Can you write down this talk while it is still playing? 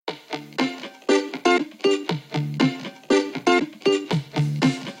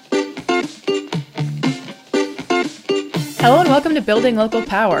Hello and welcome to Building Local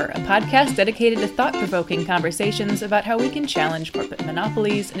Power, a podcast dedicated to thought-provoking conversations about how we can challenge corporate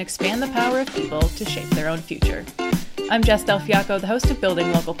monopolies and expand the power of people to shape their own future. I'm Jess Del Fiacco, the host of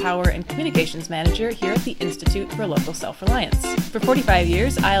Building Local Power and Communications Manager here at the Institute for Local Self-Reliance. For 45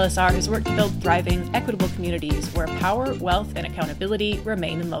 years, ILSR has worked to build thriving, equitable communities where power, wealth, and accountability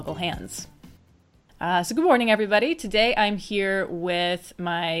remain in local hands. So good morning, everybody. Today I'm here with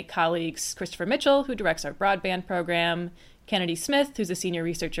my colleagues Christopher Mitchell, who directs our broadband program, Kennedy Smith, who's a senior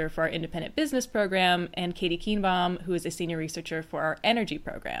researcher for our independent business program, and Katie Kienbaum, who is a senior researcher for our energy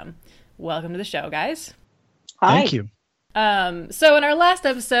program. Welcome to the show, guys. Hi. Thank you. So in our last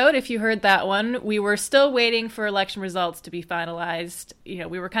episode, if you heard that one, we were still waiting for election results to be finalized.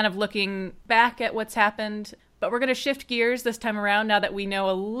 We were kind of looking back at what's happened, but we're going to shift gears this time around now that we know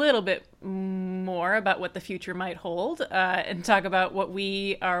a little bit more about what the future might hold, and talk about what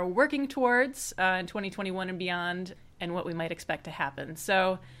we are working towards in 2021 and beyond, and what we might expect to happen.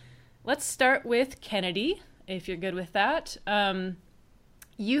 So let's start with Kennedy, if you're good with that.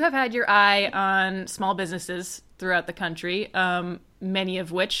 You have had your eye on small businesses throughout the country, many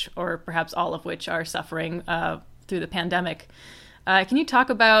of which, or perhaps all of which, are suffering through the pandemic. Can you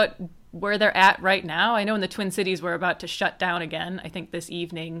talk about where they're at right now? I know in the Twin Cities we're about to shut down again, I think this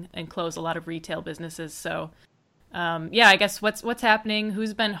evening, and close a lot of retail businesses. So I guess what's happening?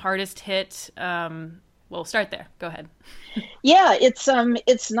 Who's been hardest hit? We'll start there. Go ahead. Yeah, it's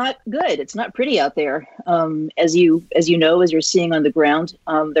not good. It's not pretty out there. As you know, as you're seeing on the ground,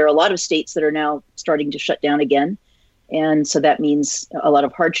 there are a lot of states that are now starting to shut down again. And so that means a lot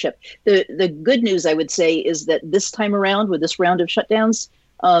of hardship. The good news, I would say, is that this time around, with this round of shutdowns,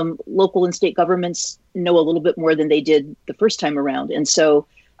 local and state governments know a little bit more than they did the first time around. And so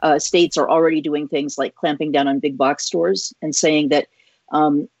states are already doing things like clamping down on big box stores and saying that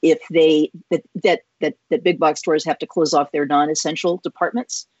if that big box stores have to close off their non-essential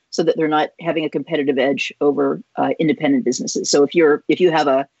departments so that they're not having a competitive edge over independent businesses. So if you have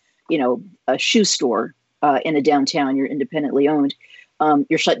a shoe store in a downtown, you're independently owned,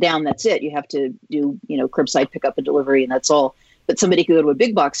 you're shut down. That's it. You have to do curbside pickup and delivery, and that's all. But somebody could go to a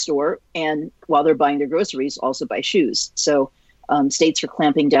big box store and, while they're buying their groceries, also buy shoes. So states are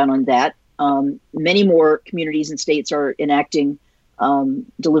clamping down on that. Many more communities and states are enacting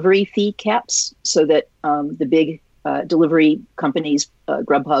delivery fee caps so that the big delivery companies,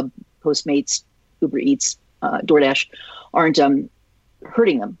 Grubhub, Postmates, Uber Eats, DoorDash, aren't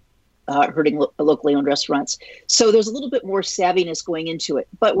hurting them, hurting locally owned restaurants. So there's a little bit more savviness going into it.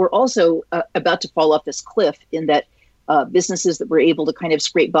 But we're also about to fall off this cliff in that businesses that were able to kind of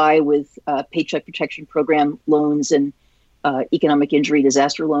scrape by with Paycheck Protection Program loans and economic injury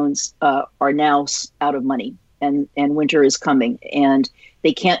disaster loans are now out of money. And winter is coming, and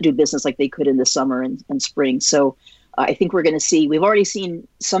they can't do business like they could in the summer and spring. So I think we're going to see, we've already seen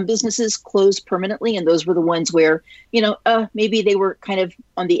some businesses close permanently, and those were the ones where, maybe they were kind of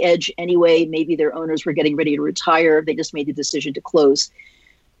on the edge anyway. Maybe their owners were getting ready to retire. They just made the decision to close.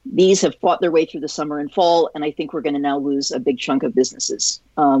 These have fought their way through the summer and fall, and I think we're going to now lose a big chunk of businesses.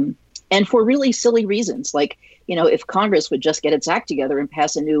 And for really silly reasons, like, if Congress would just get its act together and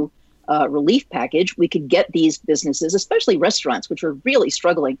pass a new relief package, we could get these businesses, especially restaurants, which are really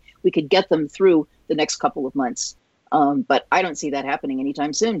struggling, we could get them through the next couple of months. But I don't see that happening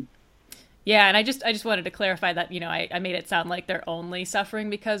anytime soon. Yeah, and I just wanted to clarify that, I made it sound like they're only suffering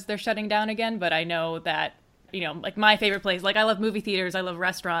because they're shutting down again, but I know that, like my favorite place, like I love movie theaters, I love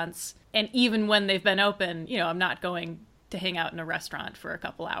restaurants, and even when they've been open, I'm not going to hang out in a restaurant for a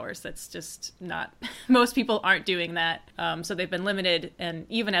couple hours. That's just not, most people aren't doing that. So they've been limited, and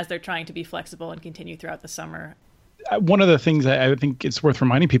even as they're trying to be flexible and continue throughout the summer. One of the things that I think it's worth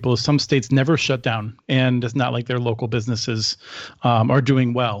reminding people is some states never shut down, and it's not like their local businesses are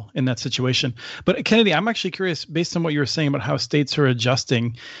doing well in that situation. But Kennedy, I'm actually curious, based on what you were saying about how states are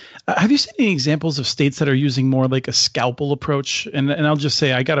adjusting, have you seen any examples of states that are using more like a scalpel approach? And I'll just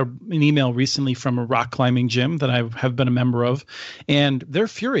say I got an email recently from a rock climbing gym that I have been a member of, and they're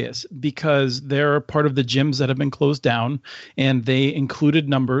furious because they're part of the gyms that have been closed down, and they included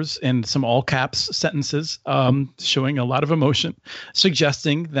numbers and some all caps sentences showing a lot of emotion,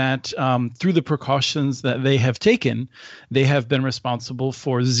 suggesting that through the precautions that they have taken, they have been responsible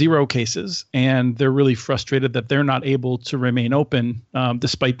for 0 cases, and they're really frustrated that they're not able to remain open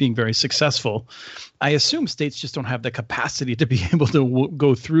despite being very successful. I assume states just don't have the capacity to be able to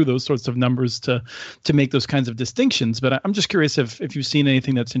go through those sorts of numbers to make those kinds of distinctions. But I'm just curious if you've seen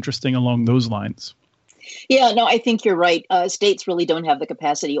anything that's interesting along those lines. Yeah, no, I think you're right. States really don't have the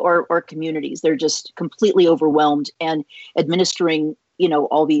capacity, or communities. They're just completely overwhelmed, and administering,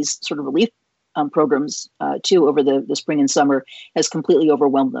 all these sort of relief programs too over the spring and summer has completely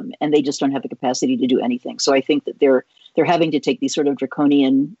overwhelmed them, and they just don't have the capacity to do anything. So I think that they're having to take these sort of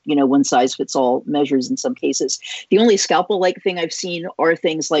draconian, one size fits all measures in some cases. The only scalpel-like thing I've seen are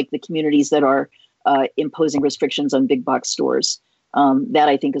things like the communities that are imposing restrictions on big box stores. That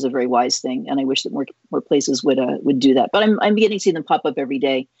I think is a very wise thing, and I wish that more places would do that. But I'm beginning to see them pop up every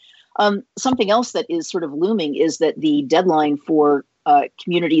day. Something else that is sort of looming is that the deadline for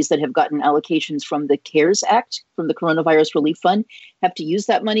communities that have gotten allocations from the CARES Act, from the Coronavirus Relief Fund, have to use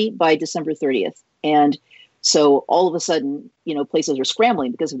that money by December 30th. And so all of a sudden, places are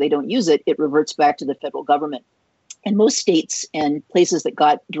scrambling because if they don't use it, it reverts back to the federal government. And most states and places that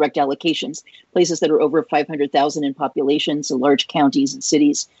got direct allocations, places that are over 500,000 in population, so large counties and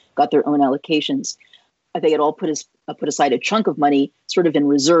cities got their own allocations. They had all put aside a chunk of money sort of in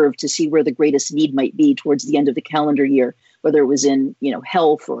reserve to see where the greatest need might be towards the end of the calendar year, whether it was in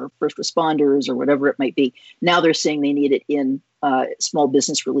health or first responders or whatever it might be. Now they're saying they need it in small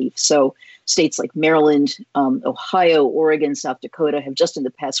business relief. So states like Maryland, Ohio, Oregon, South Dakota have just in the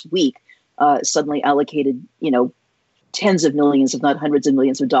past week suddenly allocated, tens of millions, if not hundreds of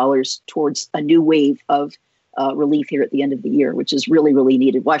millions of dollars towards a new wave of relief here at the end of the year, which is really, really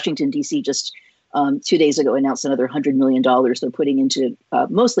needed. Washington, D.C. just 2 days ago announced another $100 million they're putting into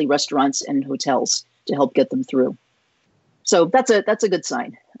mostly restaurants and hotels to help get them through. So that's a good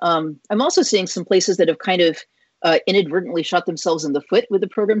sign. I'm also seeing some places that have kind of inadvertently shot themselves in the foot with the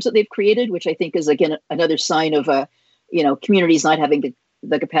programs that they've created, which I think is, again, another sign of communities not having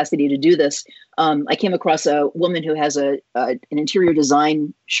the capacity to do this. I came across a woman who has an interior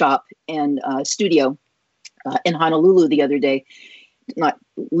design shop and studio in Honolulu the other day. Not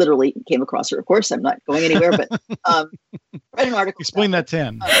literally came across her, of course. I'm not going anywhere, but read an article. Explain that to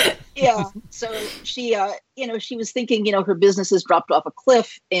him. Yeah. So she, she was thinking, her business has dropped off a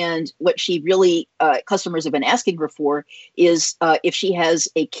cliff, and what she really customers have been asking her for is if she has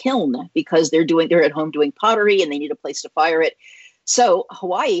a kiln, because they're at home doing pottery and they need a place to fire it. So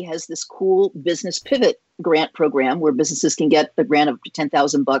Hawaii has this cool business pivot grant program where businesses can get a grant of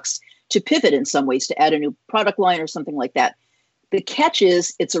 $10,000 to pivot in some ways, to add a new product line or something like that. The catch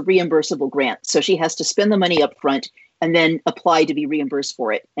is it's a reimbursable grant. So she has to spend the money up front and then apply to be reimbursed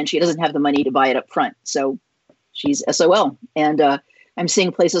for it. And she doesn't have the money to buy it up front. So she's SOL. And I'm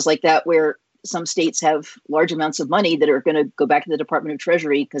seeing places like that where some states have large amounts of money that are going to go back to the Department of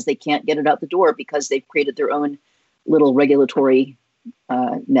Treasury because they can't get it out the door because they've created their own little regulatory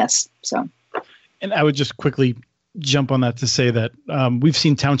mess. So, and I would just quickly jump on that to say that we've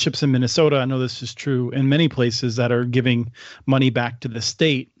seen townships in Minnesota, I know this is true, in many places that are giving money back to the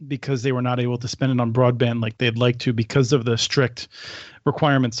state because they were not able to spend it on broadband like they'd like to because of the strict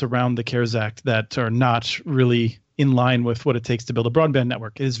requirements around the CARES Act that are not really in line with what it takes to build a broadband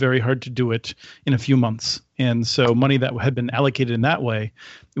network. It is very hard to do it in a few months. And so money that had been allocated in that way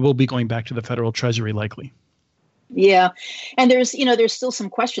will be going back to the federal treasury likely. Yeah. And there's still some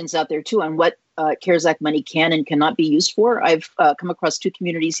questions out there too on what CARES Act money can and cannot be used for. I've come across two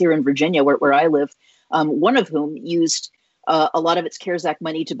communities here in Virginia where I live, one of whom used a lot of its CARES Act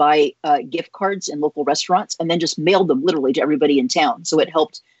money to buy gift cards in local restaurants and then just mailed them literally to everybody in town. So it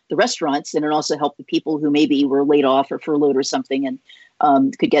helped the restaurants, and it also helped the people who maybe were laid off or furloughed or something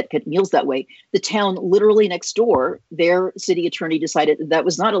and could get meals that way. The town literally next door, their city attorney decided that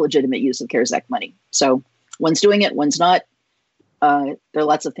was not a legitimate use of CARES Act money. So one's doing it, one's not. There are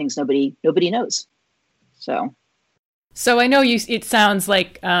lots of things nobody knows. So I know it sounds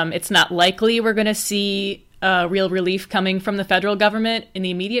like it's not likely we're going to see real relief coming from the federal government in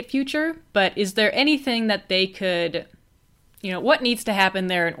the immediate future, but is there anything that they could, what needs to happen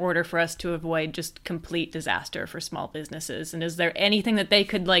there in order for us to avoid just complete disaster for small businesses? And is there anything that they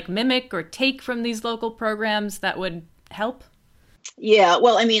could mimic or take from these local programs that would help? Yeah,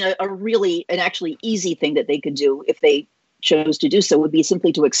 well, I mean, an actually easy thing that they could do if they chose to do so would be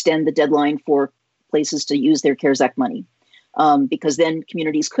simply to extend the deadline for places to use their CARES Act money, because then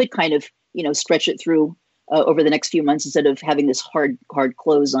communities could kind of, stretch it through over the next few months instead of having this hard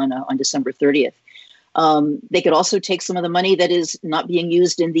close on December 30th. They could also take some of the money that is not being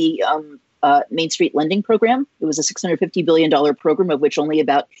used in the Main Street Lending Program. It was a $650 billion program, of which only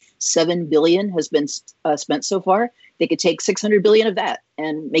about $7 billion has been spent so far. They could take $600 billion of that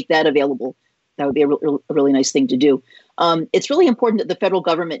and make that available. That would be a really nice thing to do. It's really important that the federal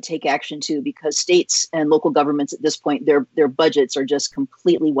government take action too, because states and local governments at this point, their budgets are just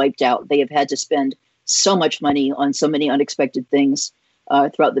completely wiped out. They have had to spend so much money on so many unexpected things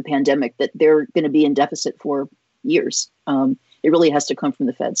throughout the pandemic that they're going to be in deficit for years. It really has to come from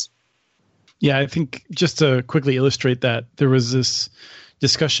the feds. Yeah, I think just to quickly illustrate that, there was this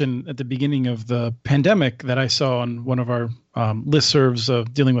discussion at the beginning of the pandemic that I saw on one of our listservs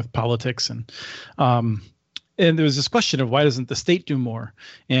of dealing with politics. And there was this question of why doesn't the state do more?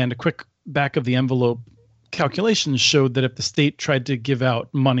 And a quick back of the envelope calculations showed that if the state tried to give out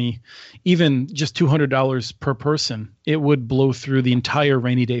money, even just $200 per person, it would blow through the entire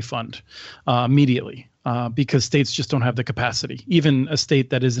rainy day fund immediately. Because states just don't have the capacity. Even a state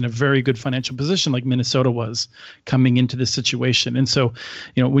that is in a very good financial position like Minnesota was coming into this situation. And so,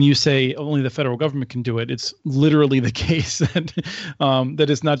 when you say only the federal government can do it, it's literally the case that that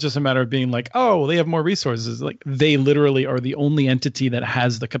it's not just a matter of being like, oh, they have more resources. Like they literally are the only entity that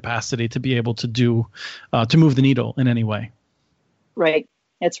has the capacity to be able to to move the needle in any way. Right.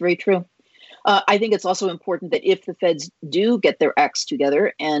 That's very true. I think it's also important that if the feds do get their acts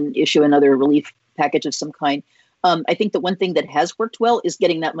together and issue another relief package of some kind, I think that one thing that has worked well is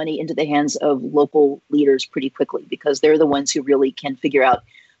getting that money into the hands of local leaders pretty quickly, because they're the ones who really can figure out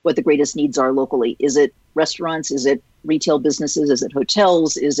what the greatest needs are locally. Is it restaurants? Is it retail businesses? Is it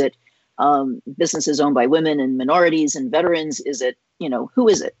hotels? Is it businesses owned by women and minorities and veterans? Is it, who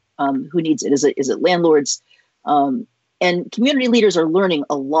is it? Who needs it? Is it landlords? And community leaders are learning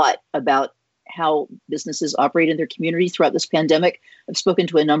a lot about how businesses operate in their community throughout this pandemic. I've spoken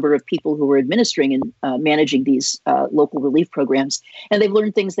to a number of people who were administering and managing these local relief programs, and they've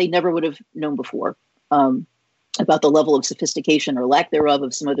learned things they never would have known before about the level of sophistication or lack thereof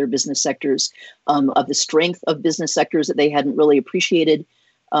of some other business sectors, of the strength of business sectors that they hadn't really appreciated.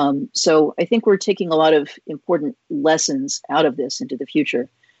 So I think we're taking a lot of important lessons out of this into the future.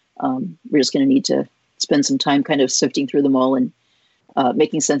 We're just going to need to spend some time kind of sifting through them all and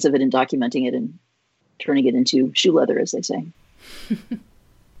making sense of it and documenting it and turning it into shoe leather, as they say.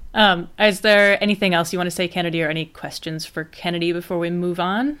 Is there anything else you want to say, Kennedy, or any questions for Kennedy before we move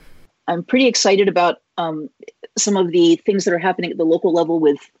on? I'm pretty excited about some of the things that are happening at the local level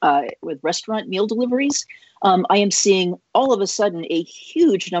with restaurant meal deliveries. I am seeing all of a sudden a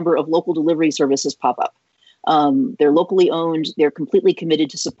huge number of local delivery services pop up. They're locally owned. They're completely committed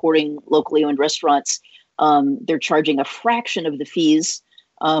to supporting locally owned restaurants. They're charging a fraction of the fees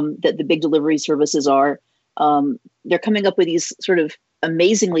that the big delivery services are. They're coming up with these sort of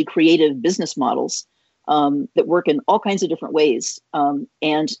amazingly creative business models that work in all kinds of different ways.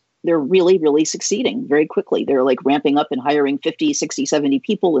 And they're really, really succeeding very quickly. They're like ramping up and hiring 50, 60, 70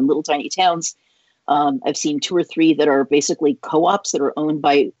 people in little tiny towns. I've seen 2 or 3 that are basically co-ops that are owned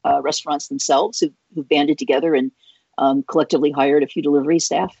by restaurants themselves who've banded together and collectively hired a few delivery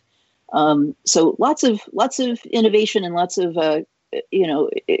staff. So lots of innovation and lots of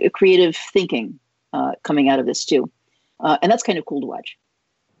creative thinking coming out of this too, and that's kind of cool to watch.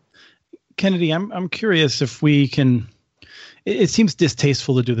 Kennedy, I'm curious if we can. It seems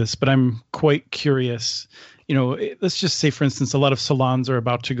distasteful to do this, but I'm quite curious. Let's just say, for instance, a lot of salons are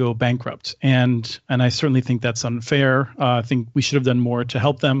about to go bankrupt, and I certainly think that's unfair. I think we should have done more to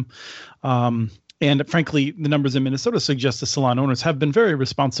help them. And frankly, the numbers in Minnesota suggest the salon owners have been very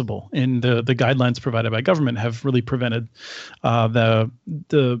responsible in the guidelines provided by government have really prevented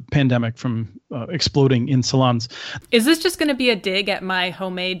the pandemic from exploding in salons. Is this just going to be a dig at my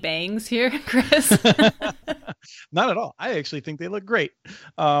homemade bangs here, Chris? Not at all. I actually think they look great.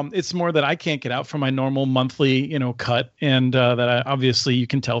 It's more that I can't get out from my normal monthly, cut, and that obviously you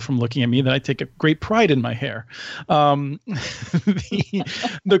can tell from looking at me that I take a great pride in my hair. The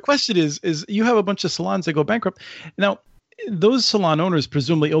question is you have a bunch of salons that go bankrupt. Now, those salon owners,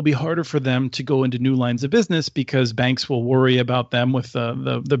 presumably it'll be harder for them to go into new lines of business because banks will worry about them with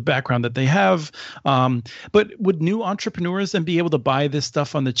the background that they have. But would new entrepreneurs then be able to buy this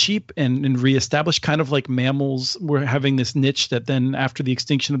stuff on the cheap and reestablish, kind of like mammals were having this niche that then after the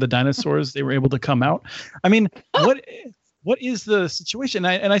extinction of the dinosaurs, they were able to come out? I mean, what is the situation?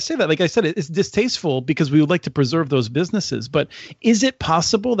 And I say that, like I said, it's distasteful because we would like to preserve those businesses. But is it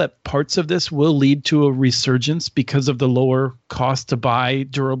possible that parts of this will lead to a resurgence because of the lower cost to buy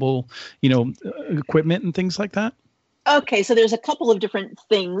durable, equipment and things like that? Okay, so there's a couple of different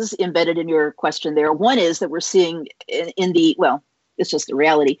things embedded in your question there. One is that we're seeing it's just the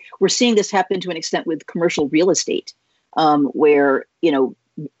reality. We're seeing this happen to an extent with commercial real estate, where,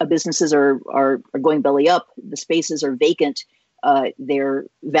 businesses are going belly up. The spaces are vacant. Their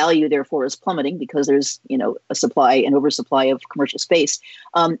value, therefore, is plummeting because there's a supply and oversupply of commercial space.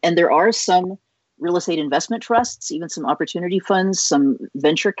 And there are some real estate investment trusts, even some opportunity funds, some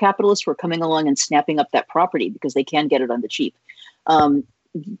venture capitalists who are coming along and snapping up that property because they can get it on the cheap. On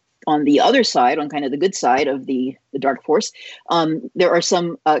the other side, on kind of the good side of the dark force, there are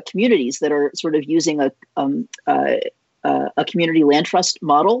some communities that are sort of using a community land trust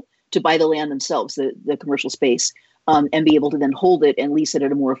model to buy the land themselves, the commercial space. and be able to then hold it and lease it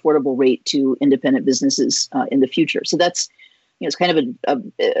at a more affordable rate to independent businesses in the future. So that's, it's kind of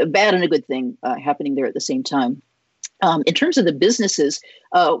a bad and a good thing happening there at the same time. In terms of the businesses,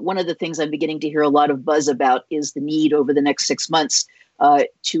 one of the things I'm beginning to hear a lot of buzz about is the need over the next 6 months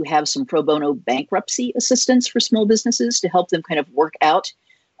to have some pro bono bankruptcy assistance for small businesses to help them kind of work out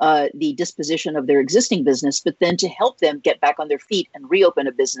the disposition of their existing business, but then to help them get back on their feet and reopen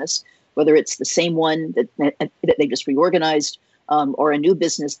a business, whether it's the same one that they just reorganized or a new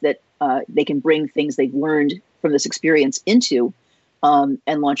business that they can bring things they've learned from this experience into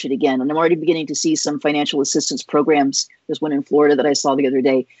and launch it again. And I'm already beginning to see some financial assistance programs. There's one in Florida that I saw the other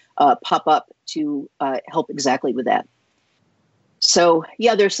day pop up to help exactly with that. So,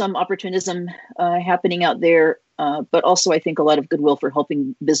 yeah, there's some opportunism happening out there, but also I think a lot of goodwill for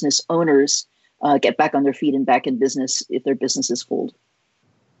helping business owners get back on their feet and back in business if their businesses fold.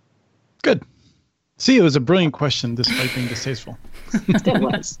 Good. See, it was a brilliant question despite being distasteful. It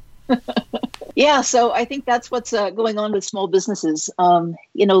was. Yeah, so I think that's what's going on with small businesses.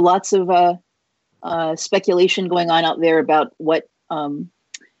 Lots of speculation going on out there about what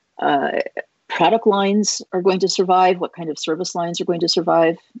product lines are going to survive, what kind of service lines are going to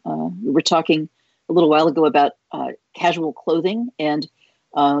survive. We were talking a little while ago about casual clothing, and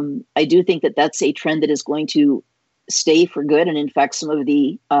I do think that that's a trend that is going to stay for good. And in fact, some of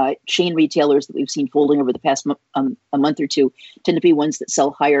the chain retailers that we've seen folding over the past a month or two tend to be ones that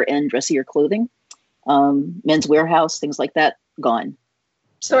sell higher end, dressier clothing. Men's Warehouse, things like that, gone.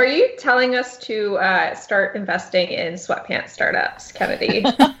 So are you telling us to start investing in sweatpants startups, Kennedy?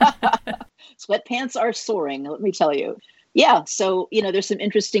 Sweatpants are soaring, let me tell you. Yeah, so, there's some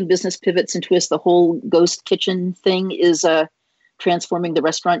interesting business pivots and twists. The whole ghost kitchen thing is transforming the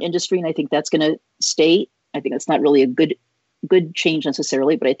restaurant industry, and I think that's going to stay. I think it's not really a good change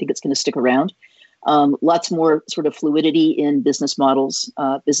necessarily, but I think it's going to stick around. Lots more sort of fluidity in business models,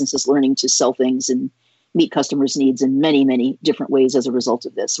 businesses learning to sell things and meet customers' needs in many, many different ways as a result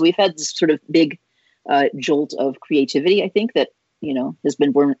of this. So we've had this sort of big jolt of creativity, I think, that, has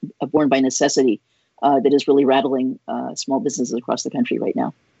been born by necessity that is really rattling small businesses across the country right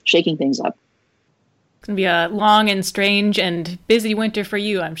now, shaking things up. It's going to be a long and strange and busy winter for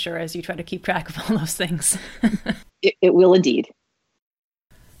you, I'm sure, as you try to keep track of all those things. It will indeed.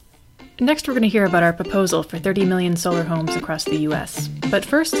 Next, we're going to hear about our proposal for 30 million solar homes across the U.S. But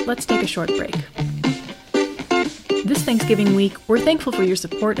first, let's take a short break. This Thanksgiving week, we're thankful for your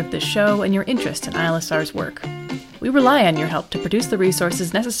support of this show and your interest in ILSR's work. We rely on your help to produce the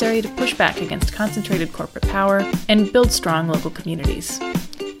resources necessary to push back against concentrated corporate power and build strong local communities.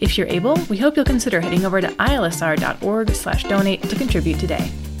 If you're able, we hope you'll consider heading over to ilsr.org/donate to contribute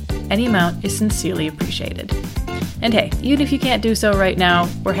today. Any amount is sincerely appreciated. And hey, even if you can't do so right now,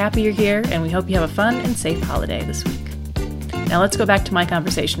 we're happy you're here and we hope you have a fun and safe holiday this week. Now let's go back to my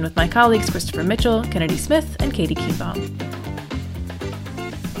conversation with my colleagues Christopher Mitchell, Kennedy Smith, and Katie Kienbaum.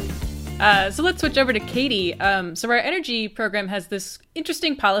 So let's switch over to Katie. So our energy program has this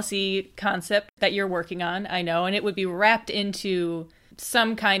interesting policy concept that you're working on, I know, and it would be wrapped into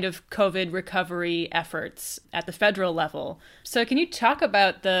some kind of COVID recovery efforts at the federal level. So can you talk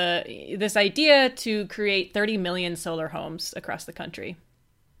about this idea to create 30 million solar homes across the country?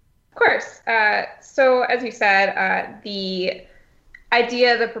 Of course. So as you said, the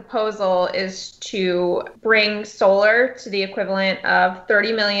idea, the proposal is to bring solar to the equivalent of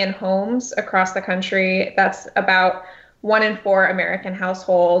 30 million homes across the country. That's about 1 in 4 American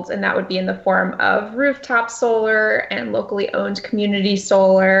households, and that would be in the form of rooftop solar and locally owned community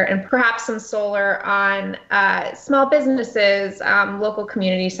solar, and perhaps some solar on small businesses, local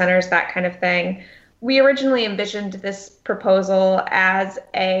community centers, that kind of thing. We originally envisioned this proposal as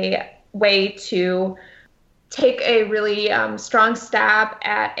a way to take a really strong stab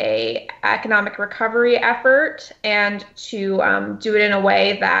at a economic recovery effort and to do it in a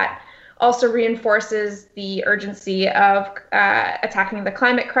way that also reinforces the urgency of attacking the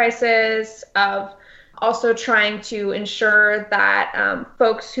climate crisis, of also trying to ensure that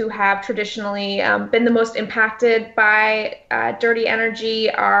folks who have traditionally been the most impacted by dirty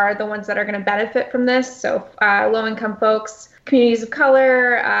energy are the ones that are going to benefit from this. So low-income folks, communities of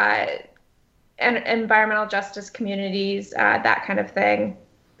color, and environmental justice communities, that kind of thing.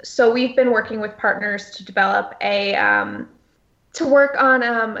 So we've been working with partners to develop to work on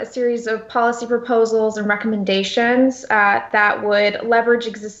a series of policy proposals and recommendations that would leverage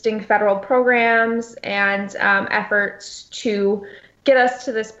existing federal programs and efforts to get us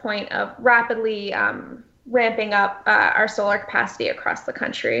to this point of rapidly ramping up our solar capacity across the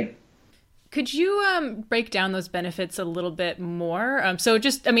country. Could you break down those benefits a little bit more? So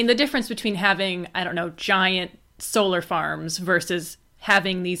just, the difference between having, giant solar farms versus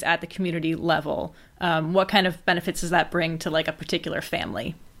having these at the community level? What kind of benefits does that bring to like a particular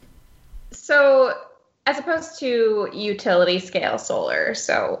family? So as opposed to utility scale solar,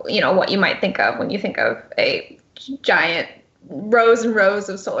 so, what you might think of when you think of a giant rows and rows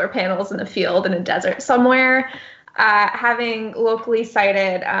of solar panels in the field in a desert somewhere, having locally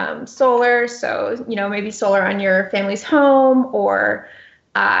sited solar, so, maybe solar on your family's home or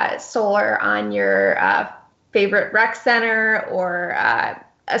solar on your favorite rec center or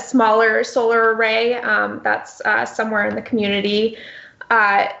a smaller solar array that's somewhere in the community.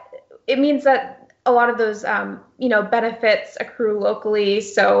 It means that a lot of those, benefits accrue locally.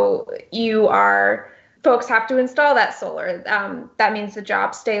 So folks have to install that solar. That means the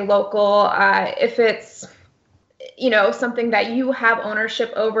jobs stay local. If it's, something that you have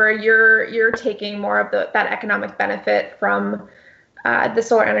ownership over, you're taking more of that economic benefit from the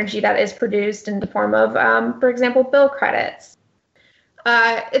solar energy that is produced in the form of, for example, bill credits.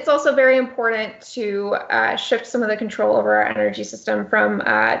 It's also very important to shift some of the control over our energy system from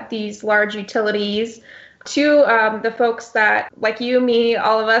these large utilities to the folks that, like you, me,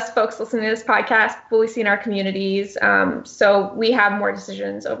 all of us folks listening to this podcast, fully see in our communities. So we have more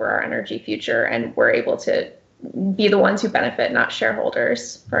decisions over our energy future, and we're able to be the ones who benefit, not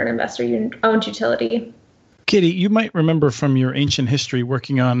shareholders for an investor-owned utility. Katie, you might remember from your ancient history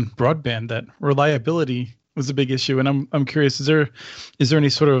working on broadband that reliability was a big issue. And I'm curious, is there any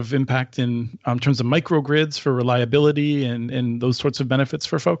sort of impact in terms of microgrids for reliability and those sorts of benefits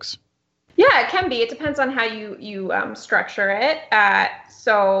for folks? Yeah, it can be. It depends on how you structure it.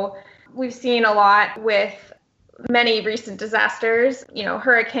 So we've seen a lot with many recent disasters,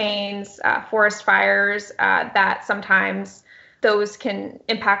 hurricanes, forest fires, that sometimes those can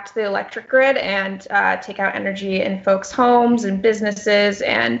impact the electric grid and take out energy in folks' homes and businesses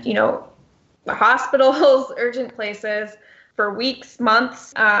and, hospitals, urgent places for weeks,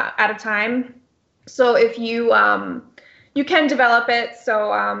 months at a time. So if you can develop it.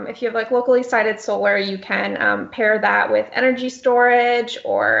 So if you have like locally sited solar, you can pair that with energy storage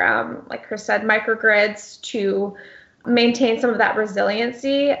or, like Chris said, microgrids to maintain some of that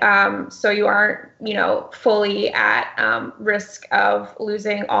resiliency. So you aren't, fully at risk of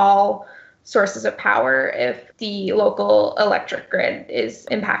losing all sources of power if the local electric grid is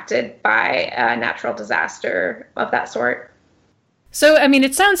impacted by a natural disaster of that sort. So,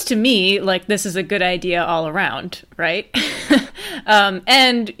 it sounds to me like this is a good idea all around, right?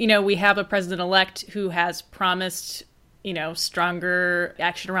 And, we have a president-elect who has promised, stronger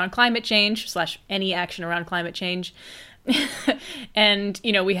action around climate change / any action around climate change. And,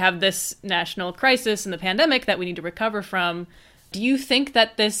 we have this national crisis and the pandemic that we need to recover from. Do you think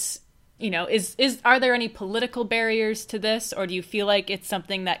that this, are there any political barriers to this, or do you feel like it's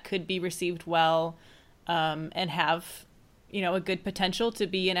something that could be received well and have a good potential to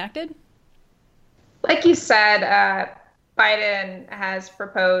be enacted? Like you said, Biden has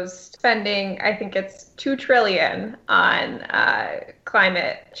proposed spending, I think it's $2 trillion on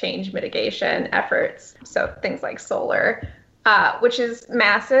climate change mitigation efforts. So things like solar, which is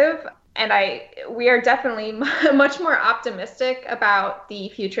massive. And we are definitely much more optimistic about the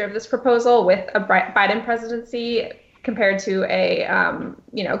future of this proposal with a Biden presidency compared to a,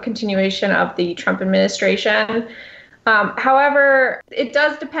 continuation of the Trump administration. However, it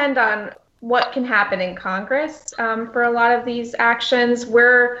does depend on what can happen in Congress for a lot of these actions.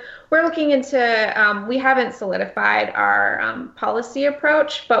 We're looking into, we haven't solidified our policy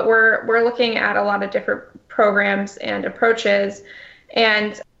approach, but we're looking at a lot of different programs and approaches.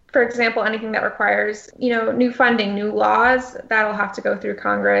 And for example, anything that requires, new funding, new laws, that'll have to go through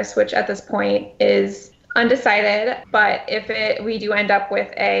Congress, which at this point is undecided. But if we do end up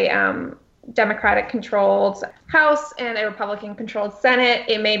with a Democratic-controlled House and a Republican-controlled Senate,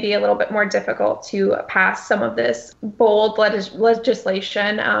 it may be a little bit more difficult to pass some of this bold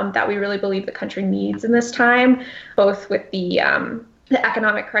legislation that we really believe the country needs in this time, both with the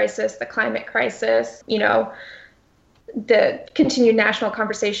economic crisis, the climate crisis, the continued national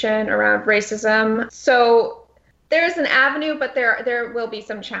conversation around racism. So there's an avenue, but there will be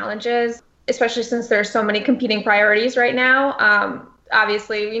some challenges, especially since there are so many competing priorities right now.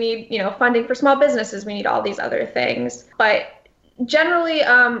 Obviously, we need, funding for small businesses. We need all these other things. But generally,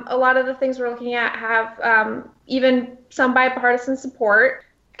 a lot of the things we're looking at have even some bipartisan support.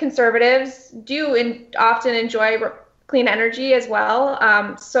 Conservatives do often enjoy clean energy as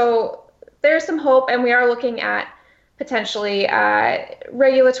well. So there's some hope, and we are looking at potentially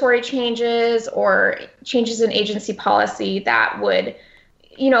regulatory changes or changes in agency policy that would,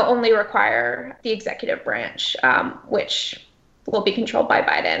 only require the executive branch, which will be controlled by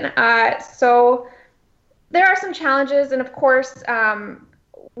Biden. So There are some challenges, and of course,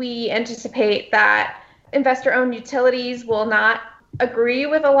 we anticipate that investor-owned utilities will not agree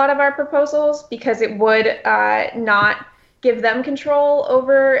with a lot of our proposals because it would not give them control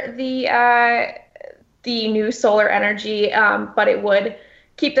over the new solar energy, but it would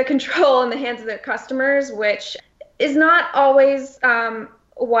keep the control in the hands of their customers, which is not always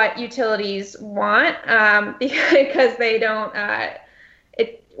what utilities want, because they don't.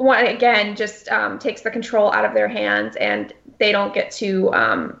 Again, just takes the control out of their hands, and they don't get to,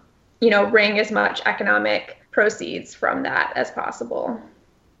 wring as much economic proceeds from that as possible.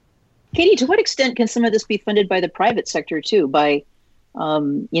 Katie, to what extent can some of this be funded by the private sector too, by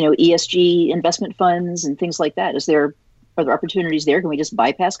ESG investment funds and things like that? Are there opportunities there? Can we just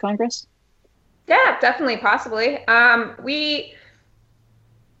bypass Congress? Yeah, definitely, possibly. We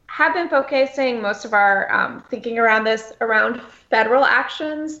have been focusing most of our thinking around this around federal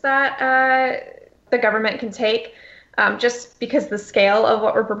actions that the government can take, just because the scale of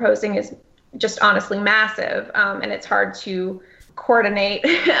what we're proposing is just honestly massive, and it's hard to coordinate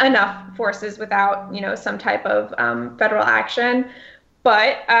enough forces without, some type of federal action.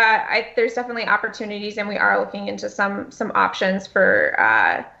 But there's definitely opportunities, and we are looking into some options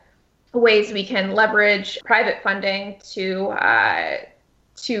for ways we can leverage private funding to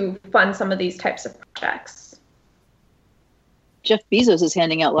fund some of these types of projects. Jeff Bezos is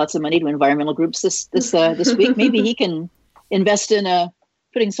handing out lots of money to environmental groups this week. Maybe he can invest in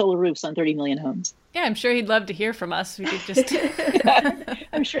putting solar roofs on 30 million homes. Yeah, I'm sure he'd love to hear from us. We could just.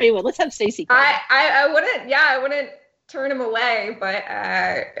 I'm sure he would. Let's have Stacey. I wouldn't. Yeah, I wouldn't turn him away, but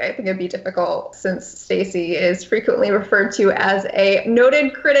I think it'd be difficult since Stacey is frequently referred to as a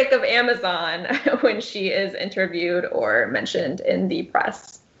noted critic of Amazon when she is interviewed or mentioned in the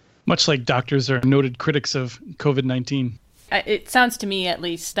press. Much like doctors are noted critics of COVID-19. It sounds to me, at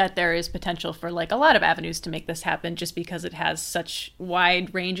least, that there is potential for a lot of avenues to make this happen, just because it has such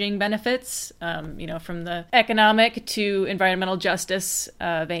wide-ranging benefits, from the economic to environmental justice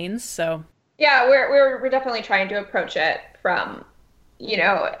veins. So yeah, we're definitely trying to approach it from,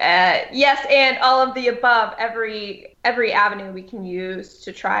 yes, and all of the above, every avenue we can use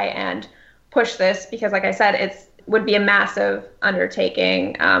to try and push this, because, like I said, it would be a massive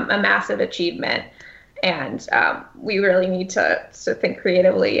undertaking, a massive achievement. And we really need to think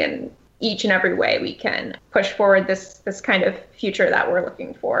creatively in each and every way we can push forward this kind of future that we're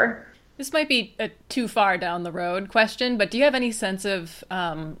looking for. This might be a too far down the road question, but do you have any sense of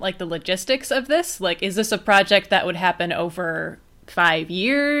the logistics of this? Is this a project that would happen over 5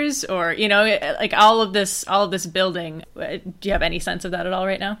 years, or all of this building? Do you have any sense of that at all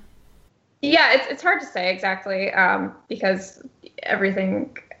right now? Yeah, it's hard to say exactly, because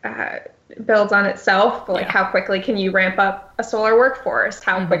everything builds on itself. But how quickly can you ramp up a solar workforce?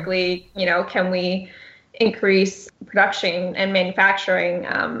 How quickly, can we increase production and manufacturing?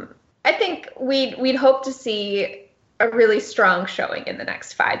 I think we'd hope to see a really strong showing in the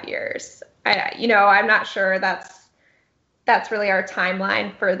next 5 years. I'm not sure that's really our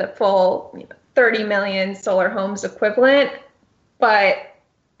timeline for the full 30 million solar homes equivalent, but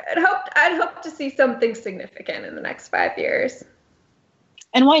I'd hope to see something significant in the next 5 years.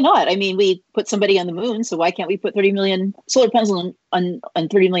 And why not? I mean, we put somebody on the moon, so why can't we put 30 million solar panels on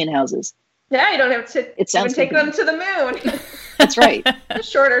 30 million houses? Yeah, you don't have to even take them to the moon. That's right. A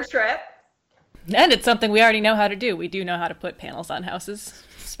shorter trip. And it's something we already know how to do. We do know how to put panels on houses,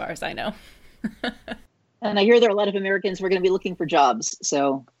 as far as I know. And I hear there are a lot of Americans who are going to be looking for jobs,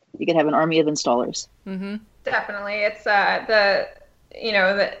 so you could have an army of installers. Mm-hmm. Definitely. It's the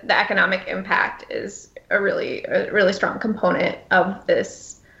economic impact is a really strong component of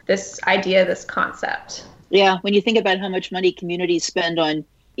this idea, this concept. Yeah, when you think about how much money communities spend on,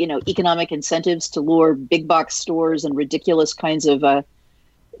 economic incentives to lure big box stores and ridiculous kinds of,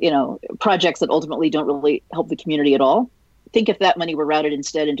 projects that ultimately don't really help the community at all. Think if that money were routed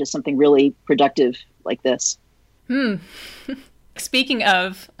instead into something really productive like this. Speaking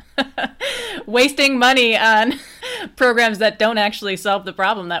of wasting money on programs that don't actually solve the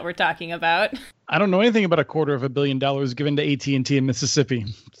problem that we're talking about. I don't know anything about $250 million given to AT&T in Mississippi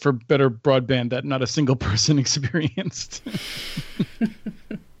for better broadband that not a single person experienced.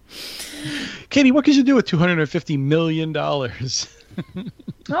 Katie, what could you do with $250 million? Let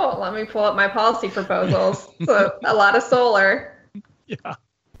me pull up my policy proposals. So a lot of solar. Yeah.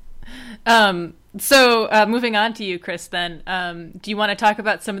 So moving on to you, Chris, then, do you want to talk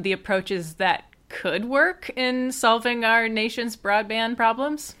about some of the approaches that could work in solving our nation's broadband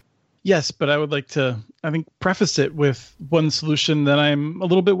problems? Yes, but I would like to, I think, preface it with one solution that I'm a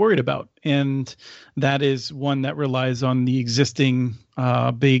little bit worried about. And that is one that relies on the existing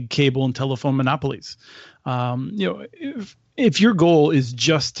big cable and telephone monopolies. If your goal is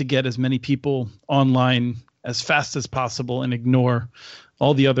just to get as many people online as fast as possible and ignore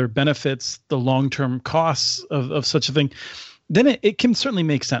all the other benefits, the long-term costs of such a thing, then it can certainly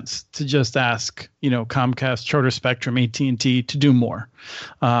make sense to just ask, Comcast, Charter Spectrum, AT&T to do more.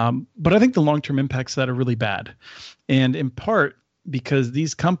 But I think the long-term impacts of that are really bad. And in part because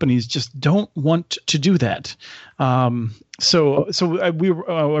these companies just don't want to do that. I wrote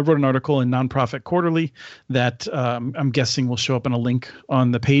an article in Nonprofit Quarterly that I'm guessing will show up in a link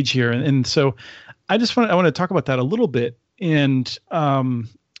on the page here. And so I want to talk about that a little bit. And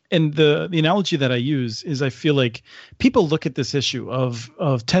the analogy that I use is I feel like people look at this issue of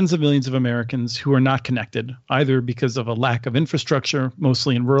tens of millions of Americans who are not connected, either because of a lack of infrastructure,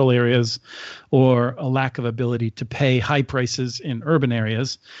 mostly in rural areas, or a lack of ability to pay high prices in urban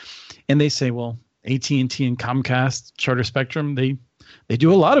areas. And they say, well, AT&T and Comcast, Charter Spectrum, they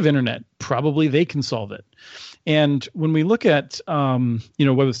do a lot of internet. Probably they can solve it. And when we look at,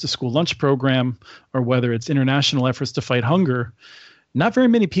 whether it's the school lunch program or whether it's international efforts to fight hunger, not very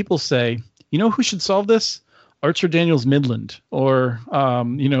many people say, who should solve this? Archer Daniels Midland or,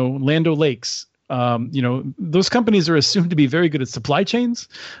 Land O'Lakes. Those companies are assumed to be very good at supply chains.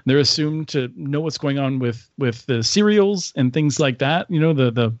 They're assumed to know what's going on with the cereals and things like that.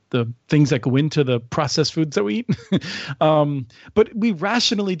 The things that go into the processed foods that we eat. But we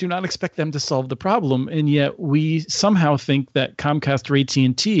rationally do not expect them to solve the problem, and yet we somehow think that Comcast or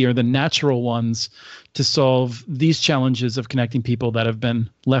AT&T are the natural ones to solve these challenges of connecting people that have been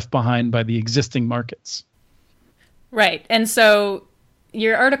left behind by the existing markets. Right, and so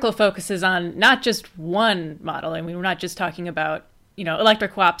your article focuses on not just one model. I mean, we're not just talking about,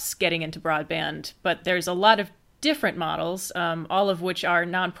 electric co-ops getting into broadband, but there's a lot of different models, all of which are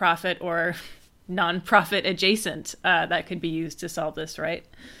nonprofit or nonprofit adjacent that could be used to solve this, right?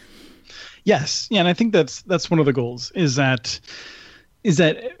 Yes. Yeah, and I think that's one of the goals is that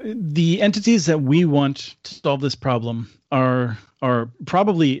the entities that we want to solve this problem are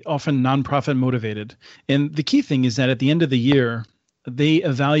probably often nonprofit motivated. And the key thing is that at the end of the year, they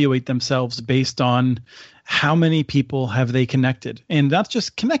evaluate themselves based on how many people have they connected, and not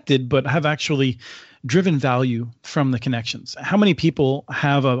just connected, but have actually driven value from the connections. How many people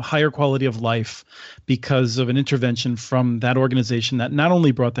have a higher quality of life because of an intervention from that organization that not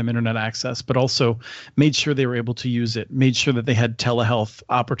only brought them internet access, but also made sure they were able to use it, made sure that they had telehealth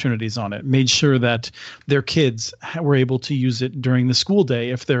opportunities on it, made sure that their kids were able to use it during the school day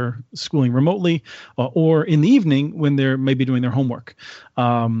if they're schooling remotely, or in the evening when they're maybe doing their homework.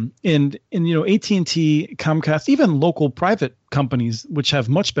 And AT&T, Comcast, even local private companies, which have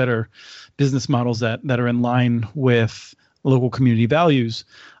much better business models that are in line with local community values,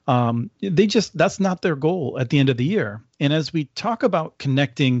 that's not their goal at the end of the year. And as we talk about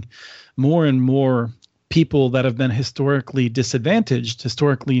connecting more and more people that have been historically disadvantaged,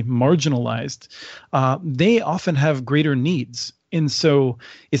 historically marginalized, they often have greater needs. And so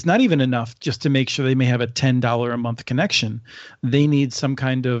it's not even enough just to make sure they may have a $10 a month connection. They need some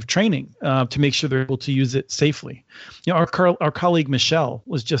kind of training to make sure they're able to use it safely. Our colleague Michelle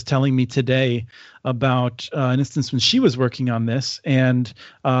was just telling me today about an instance when she was working on this, and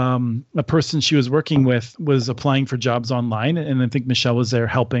a person she was working with was applying for jobs online, and I think Michelle was there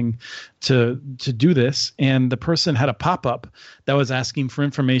helping to do this. And the person had a pop-up that was asking for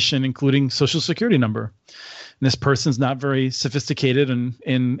information, including social security number. And this person's not very sophisticated, and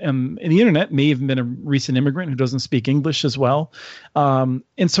the internet may have been a recent immigrant who doesn't speak English as well. And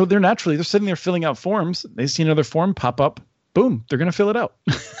so they're sitting there filling out forms. They see another form pop up. Boom, they're going to fill it out.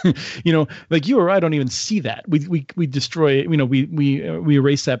 Like you or I don't even see that. We destroy, we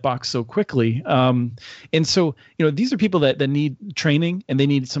erase that box so quickly. And so, these are people that need training, and they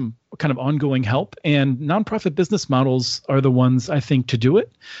need some kind of ongoing help. And nonprofit business models are the ones, I think, to do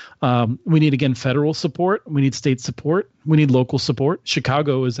it. We need, again, federal support. We need state support. We need local support.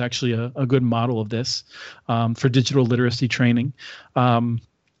 Chicago is actually a good model of this for digital literacy training.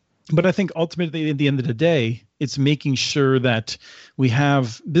 But I think ultimately, at the end of the day, it's making sure that we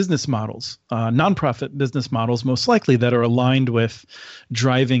have business models, nonprofit business models, most likely, that are aligned with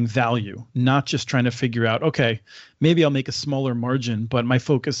driving value, not just trying to figure out, okay, maybe I'll make a smaller margin, but my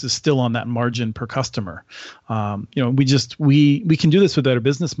focus is still on that margin per customer. We can do this with better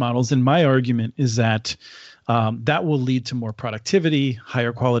business models. And my argument is that that will lead to more productivity,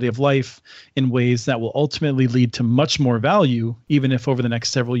 higher quality of life in ways that will ultimately lead to much more value, even if over the next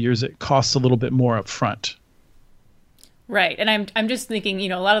several years it costs a little bit more up front. Right. And I'm just thinking,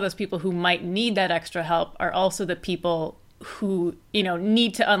 a lot of those people who might need that extra help are also the people who,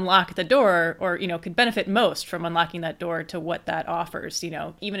 need to unlock the door or, could benefit most from unlocking that door to what that offers,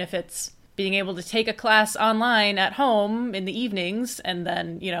 even if it's being able to take a class online at home in the evenings and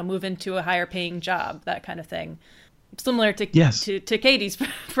then, move into a higher paying job, that kind of thing. Similar to to Katie's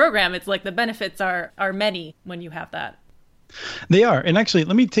program, it's like the benefits are many when you have that. They are. And actually,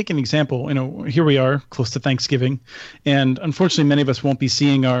 let me take an example. Here we are close to Thanksgiving. And unfortunately, many of us won't be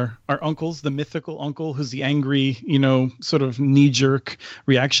seeing our uncles, the mythical uncle who's the angry, sort of knee-jerk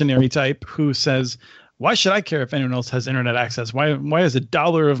reactionary type who says, why should I care if anyone else has internet access? Why is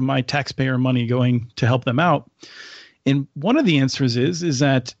 $1 of my taxpayer money going to help them out? And one of the answers is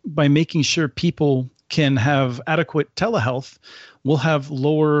that by making sure people can have adequate telehealth, we'll have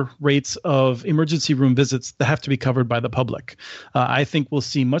lower rates of emergency room visits that have to be covered by the public. I think we'll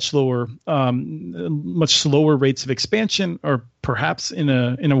see much slower rates of expansion, or perhaps in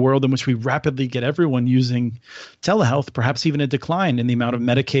a world in which we rapidly get everyone using telehealth, perhaps even a decline in the amount of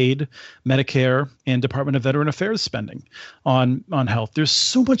Medicaid, Medicare, and Department of Veteran Affairs spending on health. There's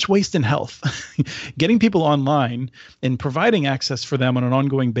so much waste in health. Getting people online and providing access for them on an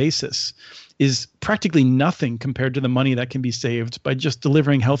ongoing basis is practically nothing compared to the money that can be saved by just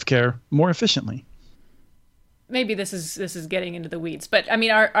delivering healthcare more efficiently. Maybe this is getting into the weeds, but I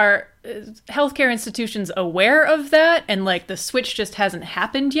mean, are healthcare institutions aware of that, and like the switch just hasn't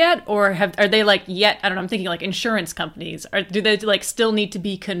happened yet, or are they like yet? I don't know. I'm thinking like insurance companies. Do they like still need to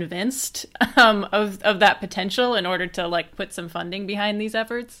be convinced of that potential in order to like put some funding behind these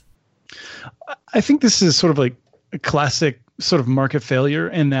efforts? I think this is sort of like a classic sort of market failure,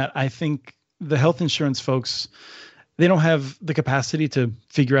 in that I think the health insurance folks, they don't have the capacity to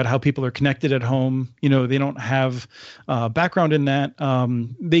figure out how people are connected at home. They don't have background in that.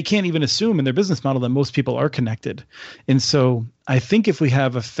 They can't even assume in their business model that most people are connected. And so I think if we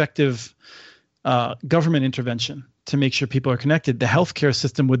have effective government intervention to make sure people are connected, the healthcare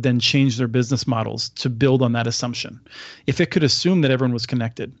system would then change their business models to build on that assumption. If it could assume that everyone was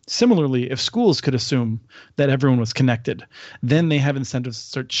connected. Similarly, if schools could assume that everyone was connected, then they have incentives to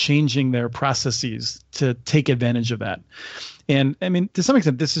start changing their processes to take advantage of that. And I mean, to some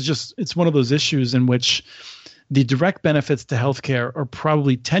extent, it's one of those issues in which the direct benefits to healthcare are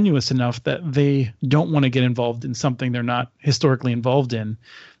probably tenuous enough that they don't want to get involved in something they're not historically involved in,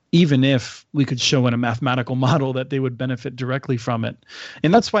 even if we could show in a mathematical model that they would benefit directly from it.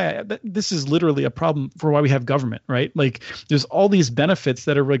 And that's why this is literally a problem for why we have government, right? Like there's all these benefits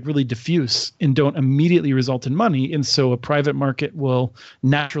that are like really diffuse and don't immediately result in money. And so a private market will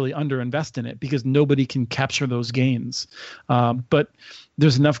naturally underinvest in it because nobody can capture those gains. But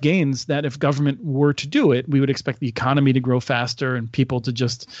there's enough gains that if government were to do it, we would expect the economy to grow faster and people to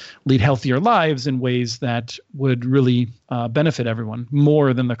just lead healthier lives in ways that would really benefit everyone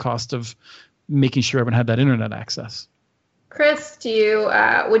more than the cost of making sure everyone had that internet access. Chris,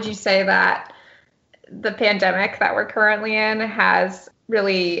 would you say that the pandemic that we're currently in has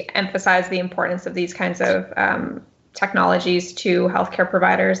really emphasized the importance of these kinds of technologies to healthcare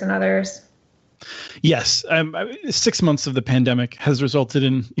providers and others? Yes. 6 months of the pandemic has resulted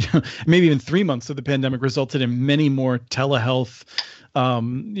in, maybe even 3 months of the pandemic resulted in many more telehealth,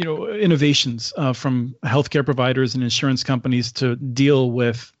 innovations from healthcare providers and insurance companies to deal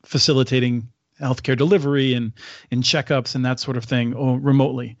with facilitating healthcare delivery and checkups and that sort of thing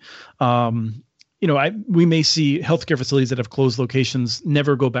remotely. We may see healthcare facilities that have closed locations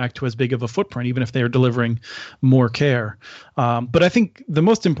never go back to as big of a footprint, even if they are delivering more care. But I think the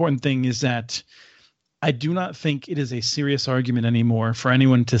most important thing is that I do not think it is a serious argument anymore for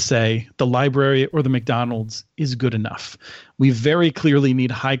anyone to say the library or the McDonald's is good enough. We very clearly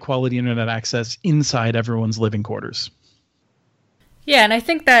need high quality internet access inside everyone's living quarters. Yeah, and I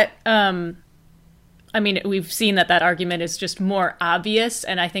think that, we've seen that argument is just more obvious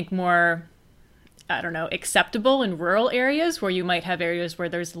and I think more, acceptable in rural areas where you might have areas where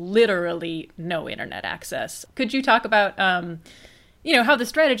there's literally no internet access. Could you talk about, how the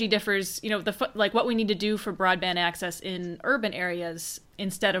strategy differs, what we need to do for broadband access in urban areas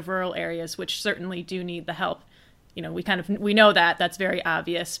instead of rural areas, which certainly do need the help. We know that's very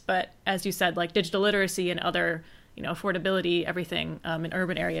obvious, but as you said, like digital literacy and other, affordability, everything in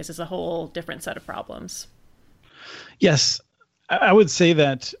urban areas is a whole different set of problems. Yes, I would say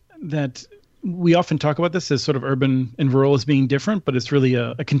that we often talk about this as sort of urban and rural as being different, but it's really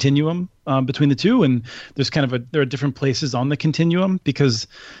a continuum between the two. And there's there are different places on the continuum, because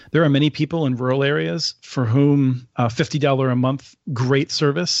there are many people in rural areas for whom $50 a month great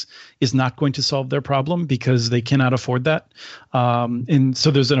service is not going to solve their problem because they cannot afford that. And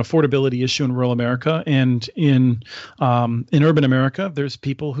so there's an affordability issue in rural America, and in urban America, there's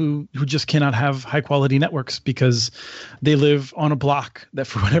people who just cannot have high quality networks because they live on a block that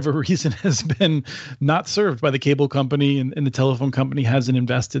for whatever reason has been not served by the cable company, and the telephone company hasn't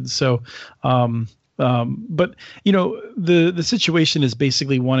invested. So, but the situation is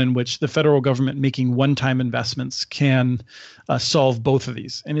basically one in which the federal government making one-time investments can solve both of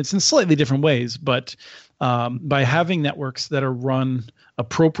these, and it's in slightly different ways. But by having networks that are run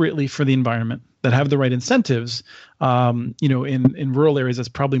appropriately for the environment, that have the right incentives, in rural areas, it's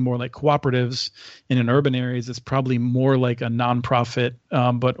probably more like cooperatives. And in urban areas, it's probably more like a nonprofit.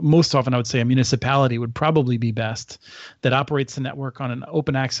 But most often, I would say a municipality would probably be best, that operates the network on an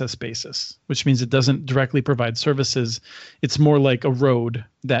open access basis, which means it doesn't directly provide services. It's more like a road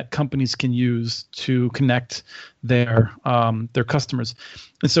that companies can use to connect their customers.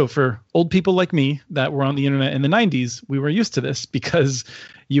 And so for old people like me that were on the internet in the 90s, we were used to this because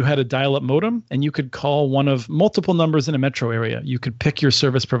you had a dial-up modem and you could call one of multiple numbers in a metro area. You could pick your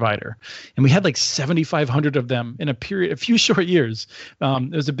service provider. And we had like 7,500 of them in a few short years.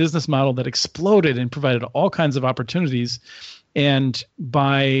 It was a business model that exploded and provided all kinds of opportunities. And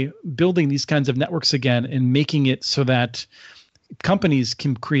by building these kinds of networks again and making it so that companies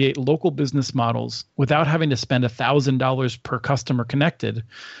can create local business models without having to spend $1,000 per customer connected.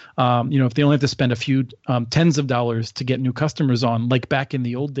 If they only have to spend a few tens of dollars to get new customers on, like back in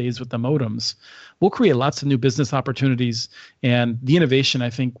the old days with the modems, we'll create lots of new business opportunities, and the innovation, I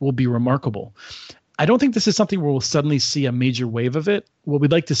think, will be remarkable. I don't think this is something where we'll suddenly see a major wave of it. What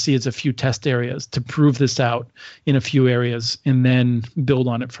we'd like to see is a few test areas to prove this out in a few areas and then build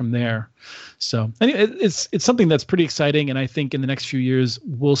on it from there. So it's something that's pretty exciting. And I think in the next few years,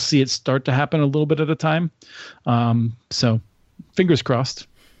 we'll see it start to happen a little bit at a time. So fingers crossed.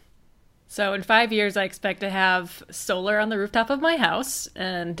 So in 5 years, I expect to have solar on the rooftop of my house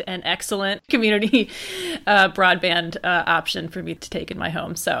and an excellent community broadband option for me to take in my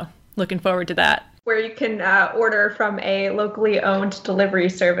home. So looking forward to that. Where you can order from a locally owned delivery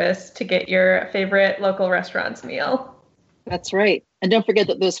service to get your favorite local restaurant's meal. That's right. And don't forget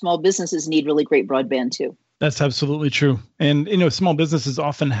that those small businesses need really great broadband too. That's absolutely true. And, small businesses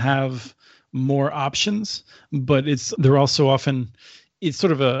often have more options, but they're also often, it's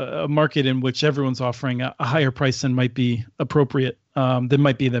sort of a market in which everyone's offering a higher price than might be appropriate, than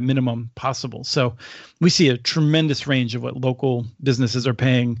might be the minimum possible. So we see a tremendous range of what local businesses are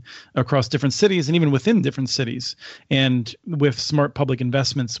paying across different cities and even within different cities. And with smart public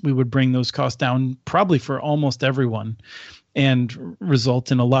investments, we would bring those costs down probably for almost everyone and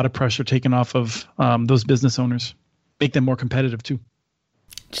result in a lot of pressure taken off of those business owners, make them more competitive too.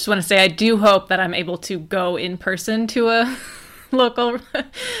 Just want to say, I do hope that I'm able to go in person to a local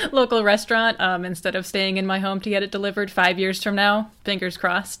restaurant instead of staying in my home to get it delivered 5 years from now. Fingers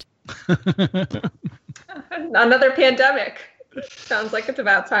crossed. Another pandemic. Sounds like it's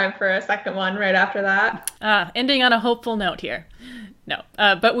about time for a second one right after that. Ending on a hopeful note here. No,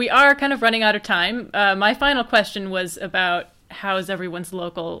 but we are kind of running out of time. My final question was about how's everyone's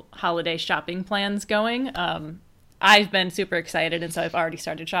local holiday shopping plans going? I've been super excited, and so I've already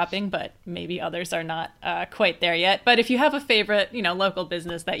started shopping, but maybe others are not quite there yet. But if you have a favorite, local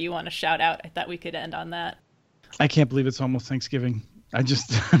business that you want to shout out, I thought we could end on that. I can't believe it's almost Thanksgiving. I'm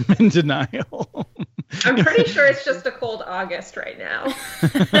in denial. I'm pretty sure it's just a cold August right now.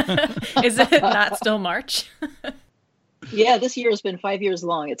 Is it not still March? Yeah, this year has been 5 years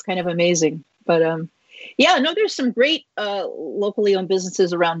long. It's kind of amazing. But there's some great locally owned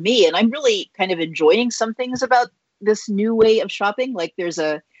businesses around me, and I'm really kind of enjoying some things about this new way of shopping. Like there's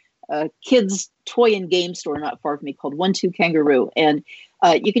a kids toy and game store not far from me called 1-2 Kangaroo. And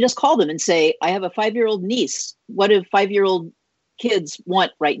you can just call them and say, I have a 5-year-old niece. What do 5-year-old kids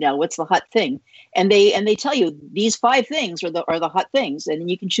want right now? What's the hot thing? And they tell you these 5 things are the hot things. And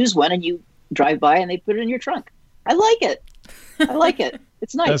you can choose one and you drive by and they put it in your trunk. I like it.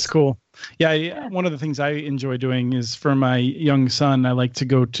 It's nice. That's cool. Yeah. One of the things I enjoy doing is for my young son, I like to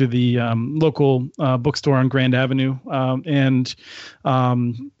go to the local bookstore on Grand Avenue. And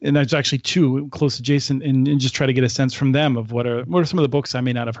there's actually 2 close adjacent and just try to get a sense from them of what are some of the books I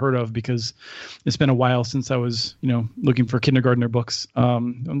may not have heard of, because it's been a while since I was, looking for kindergartner books.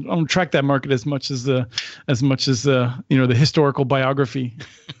 I'll track that market as much as the the historical biography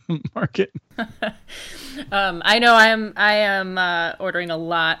market. I know I am ordering a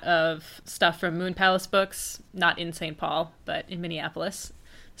lot of myself stuff from Moon Palace Books, not in St. Paul, but in Minneapolis.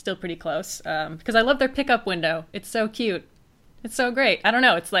 Still pretty close, because I love their pickup window. It's so cute. It's so great. I don't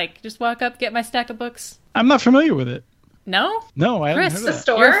know. It's like, just walk up, get my stack of books. I'm not familiar with it. No? No, I haven't Chris, heard of The that.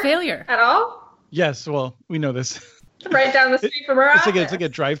 store? You're a failure. At all? Yes, well, we know this. Right down the street from our office. It's like a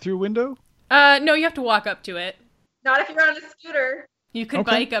drive-through window? No, you have to walk up to it. Not if you're on a scooter. You can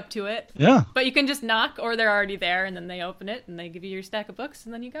Okay. bike up to it. Yeah, But you can just knock, or they're already there, and then they open it, and they give you your stack of books,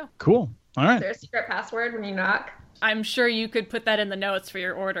 and then you go. cool. All Is right. there a secret password when you knock? I'm sure you could put that in the notes for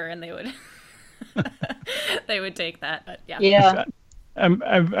your order, and they would they would take that. But yeah. Yeah.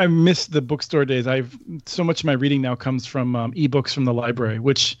 I miss the bookstore days. So much of my reading now comes from ebooks from the library,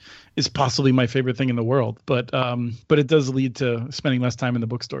 which is possibly my favorite thing in the world. But it does lead to spending less time in the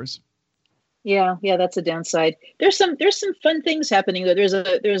bookstores. Yeah, that's a downside. There's some fun things happening. There's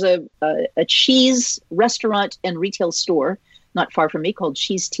a cheese restaurant and retail store not far from me called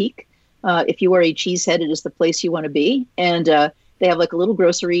Cheese Teak. If you are a cheesehead, it is the place you want to be. And they have like a little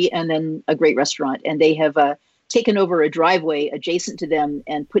grocery and then a great restaurant. And they have taken over a driveway adjacent to them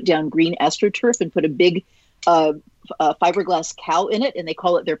and put down green astroturf and put a big fiberglass cow in it. And they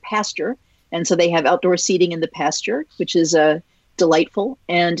call it their pasture. And so they have outdoor seating in the pasture, which is delightful.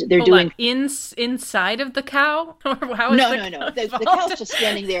 And they're doing inside of the cow. Or how is no. the cow The involved? cow's just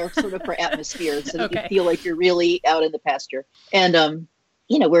standing there, sort of for atmosphere, so that Okay. you feel like you're really out in the pasture. And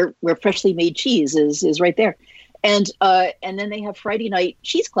where freshly made cheese is right there. And then they have Friday night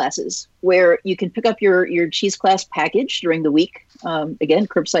cheese classes where you can pick up your cheese class package during the week. Again,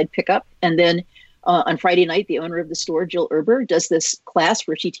 curbside pickup. And then on Friday night, the owner of the store, Jill Erber, does this class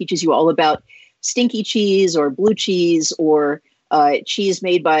where she teaches you all about stinky cheese or blue cheese or cheese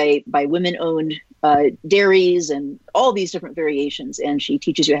made by women-owned dairies and all these different variations. And she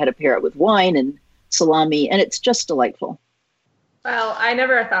teaches you how to pair it with wine and salami. And it's just delightful. Well, I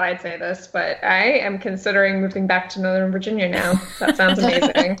never thought I'd say this, but I am considering moving back to Northern Virginia now. That sounds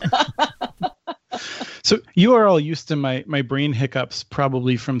amazing. So you are all used to my brain hiccups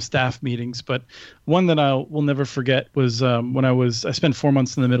probably from staff meetings, but one that I will never forget was when I spent 4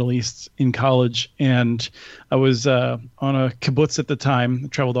 months in the Middle East in college, and I was on a kibbutz at the time,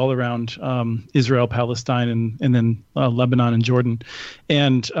 traveled all around Israel, Palestine, and then Lebanon and Jordan.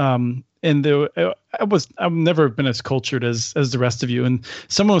 I've never been as cultured as the rest of you. And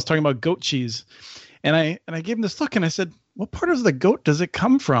someone was talking about goat cheese, and I gave him this look, and I said, "What part of the goat does it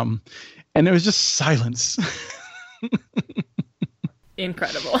come from?" And it was just silence.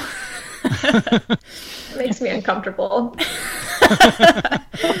 Incredible. Makes me uncomfortable.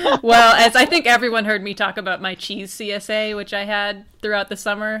 Well, as I think everyone heard me talk about my cheese CSA, which I had throughout the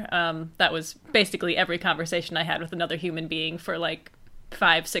summer, that was basically every conversation I had with another human being for like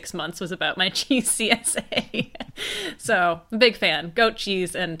 5-6 months was about my cheese CSA. So, I'm a big fan, goat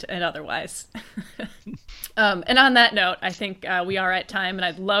cheese and otherwise. And on that note, I think we are at time, and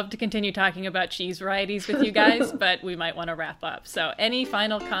I'd love to continue talking about cheese varieties with you guys, but we might want to wrap up. So, any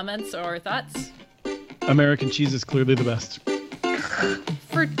final comments or thoughts? American cheese is clearly the best.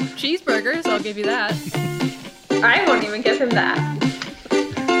 For cheeseburgers, I'll give you that. I won't even give him that.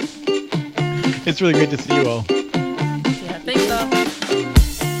 It's really great to see you all. Yeah, thanks, though.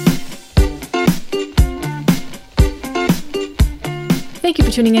 Thank you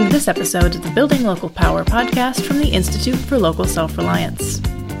for tuning in to this episode of the Building Local Power podcast from the Institute for Local Self-Reliance.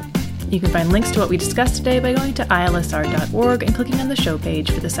 You can find links to what we discussed today by going to ilsr.org and clicking on the show page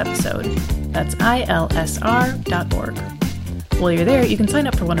for this episode. That's ilsr.org. While you're there, you can sign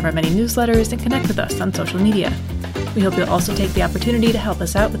up for one of our many newsletters and connect with us on social media. We hope you'll also take the opportunity to help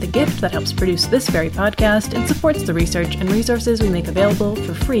us out with a gift that helps produce this very podcast and supports the research and resources we make available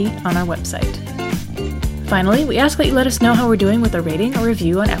for free on our website. Finally, we ask that you let us know how we're doing with a rating or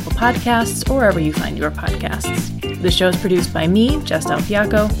review on Apple Podcasts or wherever you find your podcasts. The show is produced by me, Jess Del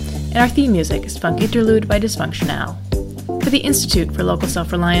Fiacco, and our theme music is Funk Interlude by Dysfunctional. For the Institute for Local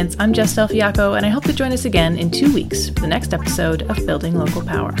Self-Reliance, I'm Jess Del Fiacco, and I hope to join us again in 2 weeks for the next episode of Building Local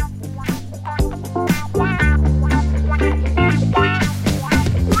Power.